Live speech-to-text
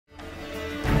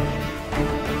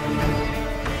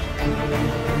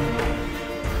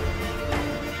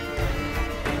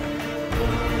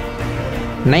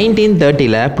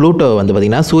1930ல Pluto வந்து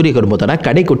பார்த்தீங்கன்னா சூரிய குடும்பத்தோட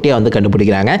கடைக்குட்டியாக வந்து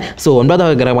கண்டுபிடிக்கிறாங்க. ஸோ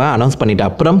 9வது கிரகமாக அனௌன்ஸ் பண்ணிட்டு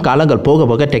அப்புறம் காலங்கள் போக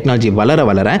போக டெக்னாலஜி வளர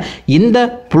வளர இந்த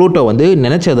ப்ளூட்டோ வந்து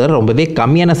நினைச்சதை ரொம்பவே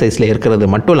கம்மியான சைஸில் இருக்கிறது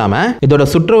மட்டும் இல்லாமல் இதோட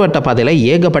சுற்றுவட்ட பாதையில்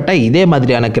ஏகப்பட்ட இதே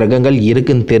மாதிரியான கிரகங்கள்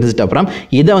இருக்குன்னு தெரிஞ்சிட்ட அப்புறம்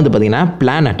இதை வந்து பார்த்தீங்கன்னா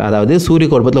பிளானட், அதாவது சூரிய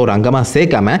குடும்பத்தில் ஒரு அங்கமாக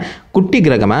சேர்க்காம குட்டி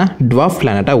கிரகமாக டுவார்ஃப்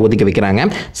பிளானட்டாக ஒதுக்கி வைக்கிறாங்க.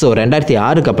 ஸோ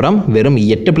 2006க்கு அப்புறம் வெறும்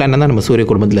 8 பிளானட் தான் நம்ம சூரிய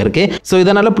குடும்பத்தில் இருக்குது. ஸோ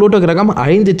இதனால் ப்ளூட்டோ கிரகம்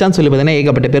அழிஞ்சிச்சான்னு சொல்லி பார்த்தீங்கன்னா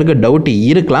ஏகப்பட்ட பேருக்கு டவுட்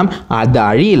இருக்கலாம். அது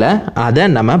அழியல, அதை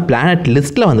நம்ம பிளானட்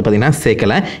லிஸ்ட்டில் வந்து பார்த்தீங்கன்னா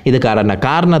சேர்க்கல. இதுக்கான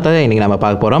காரணத்தை இன்னைக்கு நம்ம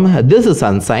பார்க்க போகிறோம். This is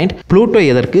unsigned. ப்ளூட்டோ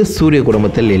எதற்கு சூரிய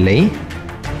குடும்பத்தில் இல்லை?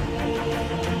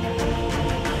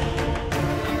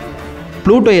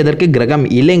 ப்ளூட்டோ எதற்கு கிரகம்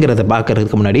இல்லைங்கிறத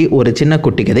பார்க்கறதுக்கு முன்னாடி ஒரு சின்ன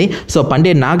குட்டி கதை. ஸோ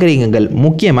பண்டைய நாகரிகங்கள்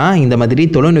முக்கியமாக இந்த மாதிரி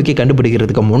தொலைநோக்கி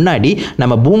கண்டுபிடிக்கிறதுக்கு முன்னாடி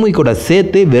நம்ம பூமி கூட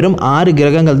சேர்த்து வெறும் 6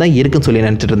 கிரகங்கள் தான் இருக்குன்னு சொல்லி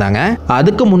நினச்சிட்டு இருந்தாங்க.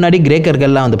 அதுக்கு முன்னாடி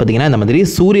கிரேக்கர்கள்லாம் வந்து பார்த்தீங்கன்னா இந்த மாதிரி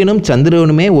சூரியனும்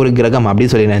சந்திரனுமே ஒரு கிரகம்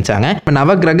அப்படின்னு சொல்லி நினைச்சாங்க. இப்போ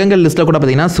நவ கிரகங்கள் லிஸ்ட்டில் கூட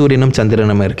பார்த்தீங்கன்னா சூரியனும்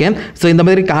சந்திரனும் இருக்கு. ஸோ இந்த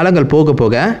மாதிரி காலங்கள் போக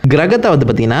போக கிரகத்தை வந்து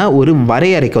பார்த்தீங்கன்னா ஒரு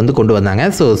வரையறைக்கு வந்து கொண்டு வந்தாங்க.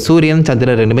 ஸோ சூரியன்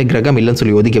சந்திரன் ரெண்டுமே கிரகம் இல்லைன்னு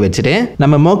சொல்லி ஒதுக்கி வச்சுட்டு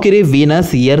நம்ம மோக்கிரி,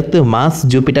 Venus, earth, Mars,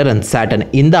 Jupiter and Saturn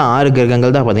இந்த 6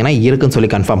 கிரகங்கள் தான் பார்த்தீங்கன்னா இருக்குன்னு சொல்லி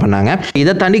கன்ஃபார்ம் பண்ணாங்க.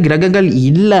 இதை தாண்டி கிரகங்கள்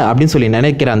இல்லை அப்படின்னு சொல்லி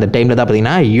நினைக்கிற அந்த டைமில் தான்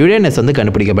பார்த்தீங்கன்னா யுரேனஸ் வந்து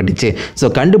கண்டுபிடிக்கப்பட்டுச்சு. ஸோ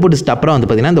கண்டுபிடிச்சிட்ட அப்புறம் வந்து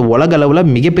பார்த்தீங்கன்னா இந்த உலக அளவில்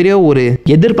மிகப்பெரிய ஒரு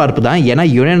எதிர்பார்ப்பு தான். ஏன்னா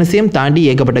யுரேனஸையும் தாண்டி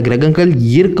ஏகப்பட்ட கிரகங்கள்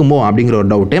இருக்குமோ அப்படிங்கிற ஒரு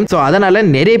டவுட்டு. ஸோ அதனால்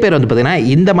நிறைய பேர் வந்து பார்த்தீங்கன்னா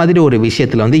இந்த மாதிரி ஒரு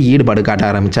விஷயத்தில் வந்து ஈடுபாடு காட்ட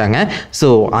ஆரம்பித்தாங்க. ஸோ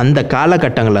அந்த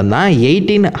காலகட்டங்களில் தான்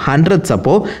 1800s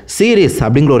அப்போ சீரிஸ்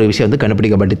அப்படிங்கிற ஒரு விஷயம் வந்து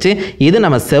கண்டுபிடிக்கப்பட்டுச்சு. இது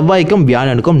நம்ம செவ்வாய்க்கும்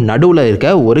வியாழனுக்கும் நடுவில்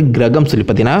இருக்க ஒரு கிரகம் சொல்லி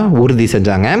பார்த்தீங்கன்னா உறுதி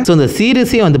செஞ்சாங்க. ஸோ இந்த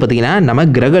சீரிஸையும் வந்து பார்த்தீங்கன்னா நம்ம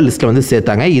கிரக லிஸ்ட்டில் வந்து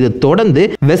சேர்த்தாங்க. இது தொடர்ந்து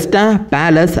வெஸ்டா,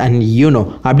 பேலஸ் அண்ட் யூனோ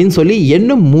அப்படின்னு சொல்லி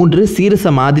இன்னும் 3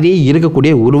 சீரிஸை மாதிரியே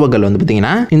இருக்கக்கூடிய உருவங்கள் வந்து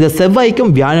பார்த்தீங்கன்னா இந்த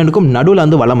செவ்வாய்க்கும் வியாழனுக்கும் நடுவில்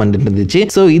வந்து வளம் வந்துட்டு இருந்துச்சு.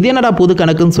 ஸோ இது என்னடா புது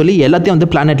கணக்குன்னு சொல்லி எல்லாத்தையும் வந்து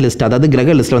பிளானட் லிஸ்ட், அதாவது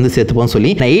கிரக லிஸ்ட்டில் வந்து சேர்த்துப்போம்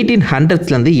சொல்லி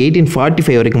 1800ஸ்லேருந்து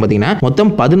 1845 வரைக்கும் பார்த்தீங்கன்னா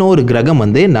மொத்தம் 11 கிரகம்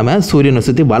வந்து நம்ம சூரியனை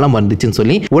சுற்றி வளம் வந்துச்சுன்னு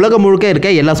சொல்லி உலகம் முழுக்க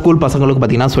இருக்க எல்லா ஸ்கூல் பசங்களுக்கும்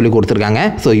பார்த்தீங்கன்னா சொல்லி கொடுத்துருக்காங்க.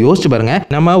 ஸோ யோசிச்சு பாருங்க,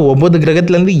 நம்ம 9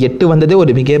 கிரகத்திலேருந்து 8 வந்ததே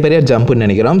ஒரு மிகப்பெரிய ஜம்ப்னு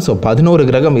நினைக்கிறோம். ஸோ 11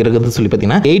 கிரகம் இருக்குது சொல்லி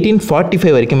பார்த்தீங்கன்னா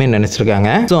 1845 வரைக்குமே நினைச்சிருக்காங்க.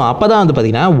 ஸோ அப்பதான் வந்து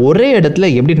பார்த்தீங்கன்னா ஒரே இடத்துல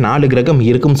எப்படி 4 கிரகம்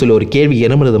இருக்கும்னு சொல்லி ஒரு கேள்வி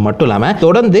எழும்புறது மட்டும் இல்லாமல்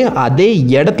தொடர்ந்து அதே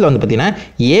இடத்துல வந்து பார்த்தீங்கன்னா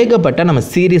ஏகப்பட்ட நம்ம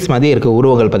சீரிஸ் மாதிரி இருக்க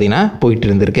உருவங்கள் பார்த்தீங்கன்னா போயிட்டு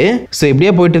இருந்திருக்கு. ஸோ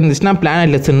இப்படியே போயிட்டு இருந்துச்சுன்னா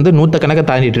பிளானட் லிஸ்ட் இருந்து 100 கணக்காக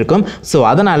தாண்டிட்டு இருக்கும். ஸோ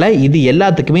அதனால இது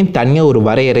எல்லாத்துக்குமே தனியாக ஒரு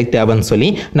வரையறை தேவைன்னு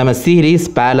சொல்லி நம்ம சீரிஸ்,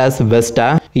 பேலஸ், வெஸ்டா,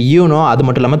 யூனோ அது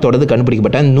மட்டும் இல்லாமல் தொடர்ந்து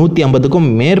கண்டுபிடிக்கப்பட்ட 150க்கும்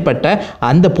மேற்பட்ட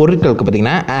அந்த பொருட்களுக்கு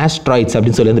பார்த்தீங்கன்னா ஆஸ்ட்ராய்ட்ஸ்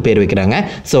அப்படின்னு சொல்லி வந்து பேர் வைக்கிறாங்க.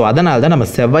 ஸோ அதனால தான் நம்ம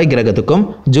செவ்வாய் கிரகத்துக்கும்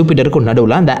ஜூபிட்டருக்கும்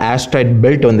நடுவில் அந்த ஆஸ்ட்ராய்ட்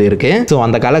பெல்ட் வந்து இருக்கு. ஸோ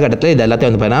அந்த காலகட்டத்தில் இது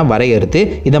எல்லாத்தையும் வந்து பார்த்தீங்கன்னா வரையறுத்து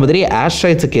இந்த மாதிரி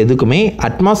ஆஸ்ட்ராய்ட்ஸுக்கு எதுக்குமே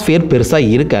அட்மாஸ்பியர் பெருசாக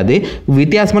இருக்காது,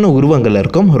 வித்தியாசமான உருவங்கள்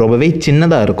இருக்கும், ரொம்பவே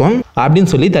சின்னதாக இருக்கும்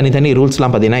அப்படின்னு சொல்லி தனித்தனி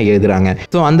ரூல்ஸ்லாம் பார்த்தீங்கன்னா எழுதுறாங்க.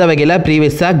 ஸோ அந்த வகையில்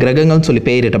ப்ரீவியஸாக கிரகங்கள்னு சொல்லி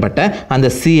பெயரிட்டப்பட்ட அந்த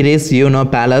சீரிஸ், யூனோ,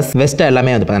 பேலஸ், வெஸ்டா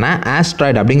எல்லாமே வந்து பார்த்தீங்கன்னா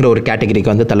ஆஸ்ட்ராய்டு அப்படிங்கிற ஒரு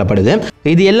கேட்டகரிக்கு வந்து தள்ளப்படுது.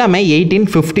 இது எல்லாமே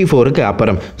 1854க்கு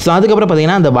அப்புறம். ஸோ அதுக்கப்புறம்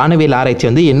பார்த்தீங்கன்னா அந்த வானவியல் ஆராய்ச்சி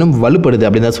வந்து இன்னும் வலுப்படுது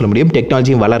அப்படின்னு தான் சொல்ல முடியும்.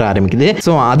 டெக்னாலஜியும் வளர ஆரம்பிக்குது.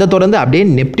 ஸோ அதை தொடர்ந்து அப்படியே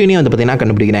நெப்டியூனையும் வந்து பார்த்தீங்கன்னா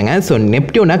கண்டுபிடிக்கிறாங்க. ஸோ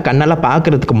நெப்டியூனை கண்ணால்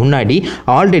பார்க்கறதுக்கு முன்னாடி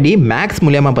ஆல்ரெடி மேக்ஸ்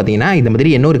மூலியமாக பார்த்தீங்கன்னா இந்த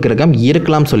மாதிரி இன்னொரு கிரகம்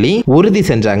இருக்கலாம் சொல்லி உறுதி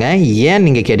செஞ்சாங்க. ஏன்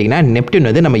நீங்கள் கேட்டிங்கன்னா நெப்டியூன்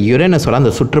வந்து நம்ம யுரேனஸோட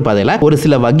அந்த சுற்றுப்பாதையில் ஒரு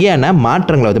சில வகையான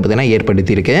மாற்றங்களை வந்து பார்த்தீங்கன்னா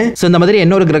ஏற்படுத்தி இருக்கு. ஸோ இந்த மாதிரி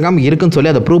இன்னொரு கிரகம் இருக்குன்னு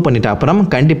சொல்லி அதை ப்ரூவ் பண்ணிட்ட அப்புறம்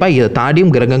கண்டிப்பாக இதை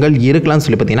தாண்டியும் கிரகங்கள் இருக்கலாம்னு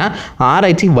சொல்லி பார்த்தீங்கன்னா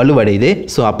ஆராய்ச்சி வலுவடையுது.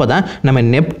 ஸோ அப்போ தான் நம்ம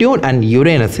நெப்டியூன் அண்ட்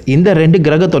யுரேனஸ் இந்த 2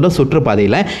 கிரகத்தோட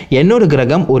சுற்றுப்பாதையில் இன்னொரு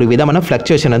கிரகம் ஒரு விதமான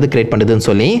ஃப்ளக்சுவேஷன் வந்து கிரியேட் பண்ணுதுன்னு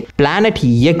சொல்லி பிளானட்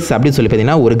எக்ஸ் அப்படின்னு சொல்லி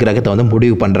பார்த்தீங்கன்னா ஒரு கிரகத்தை வந்து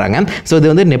முடிவு பண்ணுறாங்க. ஸோ இது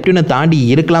வந்து நெப்டியூனை தாண்டி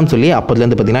இருக்கலாம் சொல்லி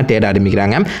அப்போதுலேருந்து பார்த்தீங்கன்னா தேட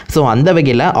ஆரம்பிக்கிறாங்க. ஸோ அந்த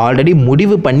வகையில் ஆல்ரெடி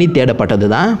முடிவு பண்ணி தேடப்பட்டது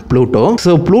தான் ப்ளூட்டோ.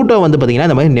 ஸோ ப்ளூட்டோ வந்து பார்த்தீங்கன்னா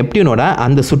இந்த மாதிரி நெப்டியூனோட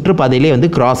அந்த சுற்றுப்பாதையிலே வந்து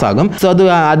கிராஸ் ஆகும். ஸோ அது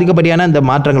அதிகப்படியான இந்த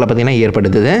மாற்றங்களை பார்த்தீங்கன்னா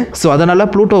ஏற்படுத்துது. ஸோ அதனால்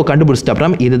ப்ளூட்டோவை கண்டுபிடிச்சிட்ட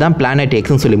அப்புறம் இதுதான் பிளானட்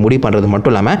எக்ஸ்னு சொல்லி முடிவு பண்ணுறது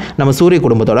மட்டும் இல்லாமல் நம்ம சூரிய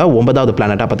குடும்பத்தோட 9வது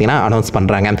பிளானட்டாக பார்த்தீங்கன்னா அனௌன்ஸ்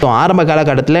பண்ணுறாங்க. ஸோ ஆரம்ப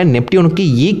காலகட்டத்தில் நெப்டியூனுக்கு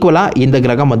ஈக்குவலாக இந்த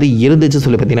கிரகம் வந்து இருந்துச்சு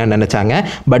சொல்லி பார்த்தீங்கன்னா நினைச்சாங்க.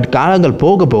 பட் காலங்கள்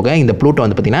போக போக இந்த ப்ளூட்டோ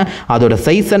வந்து பார்த்தீங்கன்னா அதோட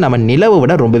சைஸை நம்ம நிலவை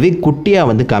விட ரொம்பவே குட்டியாக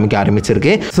வந்து காமிக்க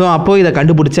ஆரம்பிச்சிருக்கு. ஸோ அப்போ இதை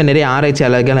கண்டுபிடிச்ச நிறைய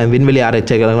ஆராய்ச்சியாளர்கள், விண்வெளி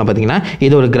ஆராய்ச்சியாளர்கள் பார்த்தீங்கன்னா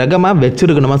இது ஒரு கிரகமாக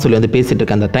வச்சிருக்கணுமா சொல்லி வந்து பேசிட்டு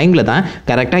இருக்க அந்த டைமில் தான்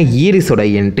கரெக்டாக ஈரிஸோட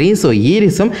என்ட்ரி. ஸோ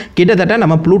ஈரிஸும் கிட்டத்தட்ட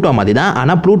நம்ம ப்ளூட்டோ மாதிரி தான்,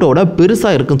 ஆனால் ப்ளூட்டோட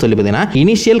பெருசாக இருக்குன்னு சொல்லி பார்த்தீங்கன்னா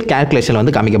இனிஷியல் கால்குலேஷன்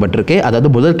வந்து காமிக்கப்பட்டிருக்கு. அதாவது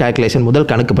முதல் கால்குலேஷன், முதல்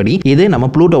கணக்குப்படி இது நம்ம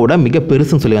ப்ளூட்டோட மிக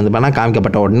பெருசுன்னு சொல்லி வந்து எல்லாம்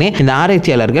காமிக்கப்பட்ட உடனே இந்த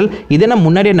ஆராய்ச்சியாளர்கள் இதெல்லாம்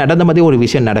முன்னாடியே நடந்த மாதிரி ஒரு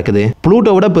விஷயம் நடக்குது,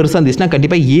 புளூட்டோவோட பெருசாக இருந்துச்சுன்னா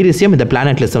கண்டிப்பாக ஈரிசியம் இந்த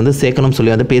பிளானட் லிஸ்ட் வந்து சேர்க்கணும்னு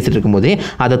சொல்லி வந்து பேசிட்டு இருக்கும்போது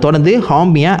அதை தொடர்ந்து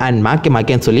ஹார்மியா அண்ட்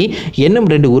மாக்கேன்னு சொல்லி இன்னும்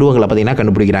 2 உருவங்களை பார்த்தீங்கன்னா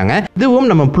கண்டுபிடிக்கிறாங்க. இதுவும்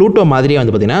நம்ம புளூட்டோ மாதிரியே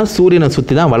வந்து பார்த்தீங்கன்னா சூரியனை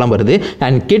சுற்றி தான் வலம் வருது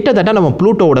அண்ட் கிட்டத்தட்ட நம்ம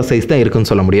புளூட்டோவோட சைஸ் தான்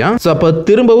இருக்குன்னு சொல்ல முடியும். ஸோ அப்போ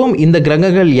திரும்பவும் இந்த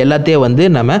கிரகங்கள் எல்லாத்தையும் வந்து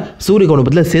நம்ம சூரிய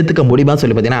குடும்பத்தில் சேர்த்துக்க முடியுமான்னு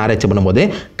சொல்லி பார்த்தீங்கன்னா ஆராய்ச்சி பண்ணும்போது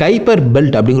கைப்பர்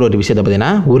பெல்ட் அப்படிங்கிற ஒரு விஷயத்தை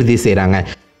பார்த்தீங்கன்னா உறுதி செய்கிறாங்க.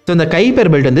 ஸோ இந்த கைப்பர்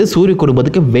பெல்ட் வந்து சூரிய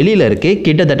குடும்பத்துக்கு வெளியில் இருக்குது,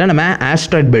 கிட்டத்தட்ட நம்ம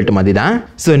ஆஸ்ட்ராய்ட் பெல்ட் மாதிரி தான்.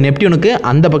 ஸோ நெப்டியூனுக்கு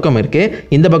அந்த பக்கம் இருக்குது,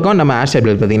 இந்த பக்கம் நம்ம ஆஸ்ட்ராய்ட்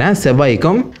பெல்ட் பார்த்தீங்கன்னா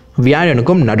செவ்வாய்க்கும்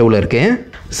வியாழனுக்கும் நடுவில் இருக்குது.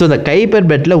 ஸோ இந்த கைப்பர்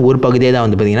பெல்ட்டில் ஒரு பகுதியே தான்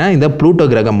வந்து பார்த்திங்கன்னா இந்த புளூட்டோ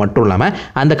கிரகம் மட்டும் இல்லாமல்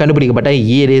அந்த கண்டுபிடிக்கப்பட்ட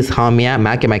ஈரிஸ், ஹார்மியா,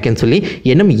 மாக்கேன்னு சொல்லி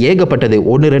இன்னும் ஏகப்பட்டது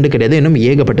 1-2 கிடையாது, இன்னும்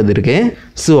ஏகப்பட்டது இருக்குது.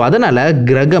 ஸோ அதனால்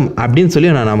கிரகம் அப்படின்னு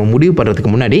சொல்லி நம்ம முடிவு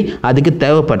பண்ணுறதுக்கு முன்னாடி அதுக்கு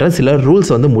தேவைப்படுற சில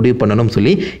ரூல்ஸ் வந்து முடிவு பண்ணணும்னு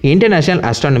சொல்லி இன்டர்நேஷனல்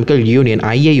ஆஸ்ட்ரானமிக்கல் யூனியன்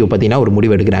IAU பார்த்தீங்கன்னா ஒரு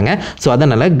முடிவு எடுக்கிறாங்க. ஸோ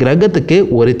அதனால் கிரகத்துக்கு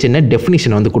ஒரு சின்ன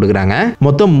டெஃபினிஷன் வந்து கொடுக்குறாங்க.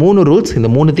 மொத்தம் 3 ரூல்ஸ்,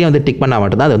 இந்த 3த்தையும் வந்து டிக் பண்ணால்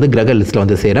மட்டும்தான் அது வந்து கிரக லிஸ்ட்டில்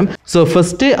வந்து சேரும். ஸோ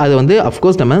ஃபஸ்ட்டு அது வந்து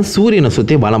அஃப்கோர்ஸ் நம்ம சூரியனை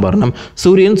சுற்றி வலம் வரணும்.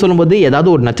 சூரியன் சொல்லும்போது ஏதாவது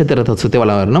ஒரு நட்சத்திரத்தை சுற்றி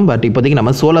வலம் வரணும். பட் இப்போதைக்கு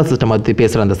நம்ம சோலார் சிஸ்டம் பற்றி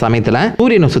பேசுகிற அந்த சமயத்தில்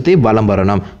சூரியனை சுற்றி வலம்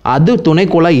வரணும். அது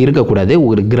துணைக்கோளாக இருக்கக்கூடாது,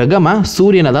 ஒரு கிரகமாக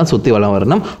சூரியனை தான் சுற்றி வலம்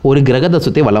வரணும், ஒரு கிரகத்தை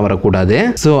சுற்றி வலம் வரக்கூடாது.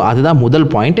 ஸோ அதுதான் முதல்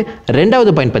பாயிண்ட்.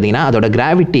 2வது பாயிண்ட் பார்த்தீங்கன்னா அதோட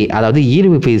கிராவிட்டி, அதாவது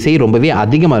ஈர்ப்பு விசை ரொம்பவே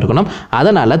அதிகமாக இருக்கணும்.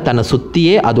 அதனால் தன்னை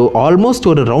சுற்றியே அது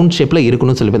ஆல்மோஸ்ட் ஒரு ரவுண்ட் ஷேப்பில்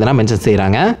இருக்கணும்னு சொல்லி பார்த்தீங்கன்னா மென்ஷன்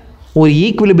செய்கிறாங்க. ஒரு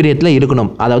ஈக்குவிலிபிரியத்தில் இருக்கணும்,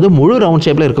 அதாவது முழு ரவுண்ட்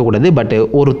ஷேப்பில் இருக்கக்கூடாது, பட்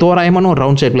ஒரு தோராயமான ஒரு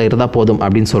ரவுண்ட் ஷேப்பில் இருந்தால் போதும்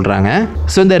அப்படின்னு சொல்கிறாங்க.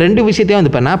 ஸோ இந்த 2 விஷயத்தையும்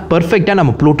வந்து பண்ணால் பர்ஃபெக்டாக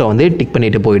நம்ம ப்ளூட்டோ வந்து டிக்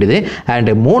பண்ணிட்டு போயிடுது.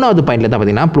 அண்ட் 3வது பாயிண்டில் தான்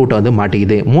பார்த்தீங்கன்னா ப்ளூட்டோ வந்து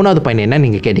மாட்டிக்குது. 3வது பாயிண்ட் என்ன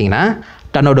நீங்கள் கேட்டிங்கன்னா,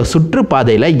 தன்னோட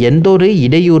சுற்றுப்பாதையில் எந்த ஒரு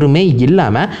இடையூறுமே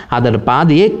இல்லாமல் அதோட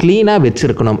பாதையை க்ளீனாக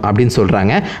வச்சுருக்கணும் அப்படின்னு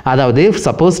சொல்கிறாங்க. அதாவது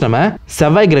சப்போஸ் நம்ம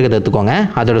செவ்வாய் கிரகத்தை எடுத்துக்கோங்க,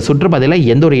 அதோட சுற்றுப்பாதையில்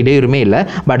எந்த ஒரு இடையூறுமே இல்லை,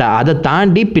 பட் அதை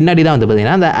தாண்டி பின்னாடி தான் வந்து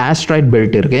பார்த்திங்கன்னா அந்த ஆஸ்ட்ராய்ட்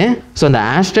பெல்ட் இருக்குது. ஸோ அந்த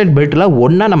ஆஸ்ட்ராய்ட் பெல்ட்டில்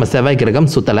ஒன்றா நம்ம செவ்வாய் கிரகம்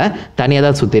சுற்றலை, தனியாக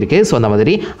தான் சுற்றிருக்கு. ஸோ அந்த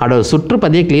மாதிரி அதோட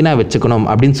சுற்றுப்பாதையை க்ளீனாக வச்சுக்கணும்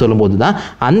அப்படின்னு சொல்லும்போது தான்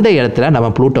அந்த இடத்துல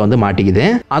நம்ம ப்ளூட்டோ வந்து மாட்டிக்குது.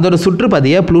 அதோட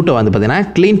சுற்றுப்பாதையை ப்ளூட்டோ வந்து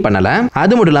பார்த்திங்கன்னா க்ளீன் பண்ணலை.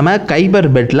 அது மட்டும் இல்லாமல்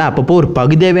கைபர் பெல்ட்டில் அப்பப்போ ஒரு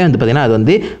பகுதியாகவே வந்து பார்த்திங்கன்னா அது வந்து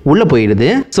உள்ள போயிடுது.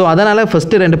 ஸோ அதனால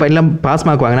ஃபர்ஸ்ட் 2 பாயிண்ட்ல பாஸ்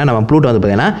மார்க் வாங்கினா நம்ம ப்ளூட்டோ வந்து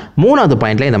பார்த்தீங்கன்னா 3வது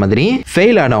பாயிண்ட்ல இந்த மாதிரி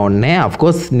ஃபெயில் ஆன உடனே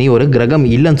அஃப்கோர்ஸ் நீ ஒரு கிரகம்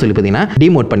இல்லைன்னு சொல்லி பார்த்தீங்கன்னா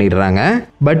டிமோட் பண்ணிடுறாங்க.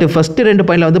 பட் ஃபர்ஸ்ட் 2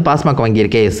 பாயிண்ட்ல வந்து பாஸ் மார்க்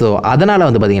வாங்கியிருக்கே, ஸோ அதனால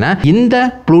வந்து பார்த்தீங்கன்னா இந்த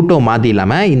ப்ளூட்டோ மாதிரி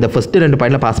இல்லாமல் இந்த ஃபர்ஸ்ட் 2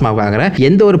 பாயிண்ட்ல பாஸ் மார்க் வாங்குற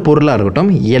எந்த ஒரு பொருளாக இருக்கட்டும்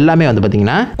எல்லாமே வந்து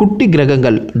பார்த்தீங்கன்னா குட்டி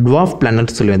கிரகங்கள், டுவார்ஃப்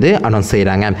பிளானட் சொல்லி வந்து அனௌன்ஸ்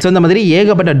செய்கிறாங்க. ஸோ இந்த மாதிரி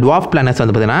ஏகப்பட்ட டுவார்ஃப் பிளானட்ஸ்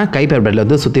வந்து பார்த்தீங்கன்னா கைப்பர் பெல்ட்ல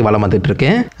வந்து சுற்றி வலம் வந்துட்டு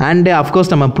இருக்கு. அண்ட்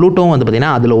அஃப்கோர்ஸ் நம்ம ப்ளூட்டோ வந்து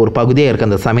பார்த்தீங்கன்னா அதில் ஒரு பகுதியாக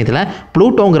இருக்க அந்த சமயத்தில்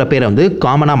ப்ளூட்டோங்கிற பேரை வந்து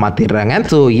காமனாக மாற்றிடுறாங்க.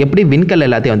 ஸோ எப்படி விண்கல்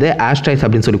எல்லாத்தையும் வந்து ஆஸ்ட்ராய்ட்ஸ்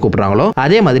அப்படின்னு சொல்லி கூப்பிடுறாங்களோ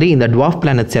அதே மாதிரி இந்த டுவார்ஃப்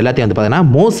பிளானட்ஸ் எல்லாத்தையும் வந்து பார்த்தீங்கன்னா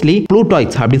மோஸ்ட்லி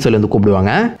ப்ளூட்டாய்ட்ஸ் அப்படின்னு சொல்லி வந்து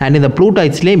கூப்பிடுவாங்க. அண்ட் இந்த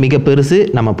ப்ளூட்டாய்ட்ஸ்லேயே மிக பெருசு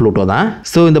நம்ம ப்ளூட்டோ தான்.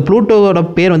 ஸோ இந்த ப்ளூட்டோட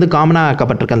பேர் வந்து காமனாக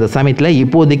ஆக்கப்பட்டிருக்க அந்த சமயத்தில்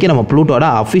இப்போதைக்கு நம்ம ப்ளூட்டோட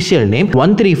அஃபிஷியல் நேம்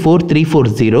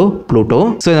 134340 ப்ளூட்டோ.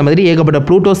 ஸோ இந்த மாதிரி ஏகப்பட்ட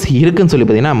ப்ளூட்டோஸ் இருக்குன்னு சொல்லி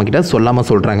பார்த்தீங்கன்னா நம்ம கிட்ட சொல்லாமல்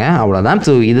சொல்கிறாங்க, அவ்வளோதான்.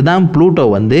 ஸோ இதுதான் ப்ளூட்டோ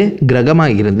வந்து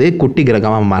கிரகமாக இருந்து குட்டி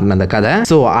கிரகமாக மாறின அந்த கதை.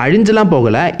 ஸோ அழிஞ்செல்லாம்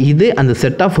போகல, இது அந்த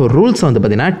செட் ஆஃப் ரூல்ஸ் வந்து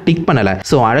பார்த்தீங்கன்னா டிக் பண்ணலை.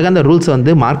 ஸோ அழகாக அந்த ரூல்ஸ்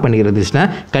வந்து மார்க் பண்ணிருந்துச்சுன்னா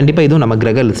கண்டிப்பாக இதுவும் நம்ம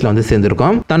கிரக லிஸ்ட்டில் வந்து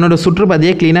சேர்ந்துருக்கும். தன்னோட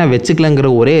சுற்றுப்பாதையை க்ளீனாக வச்சுக்கலங்கிற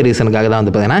ஒரே ரீசனுக்காக தான்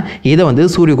வந்து பார்த்தீங்கன்னா இதை வந்து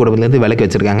சூரிய குடும்பத்திலேருந்து விலக்கி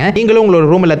வச்சிருக்காங்க. நீங்களும் உங்களோட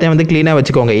ரூம் எல்லாத்தையும் வந்து க்ளீனாக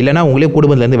வச்சுக்கோங்க, இல்லைனா உங்களே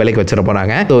குடும்பத்திலேருந்து விலக்கி வச்சிட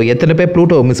போகிறாங்க. ஸோ எத்தனை பேர்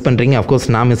ப்ளூட்டோ மிஸ் பண்ணுறீங்க? அஃப்கோர்ஸ்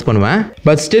நான் மிஸ் பண்ணுவேன்.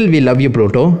 But still we love you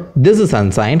Pluto. This is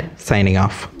unsigned signing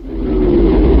off.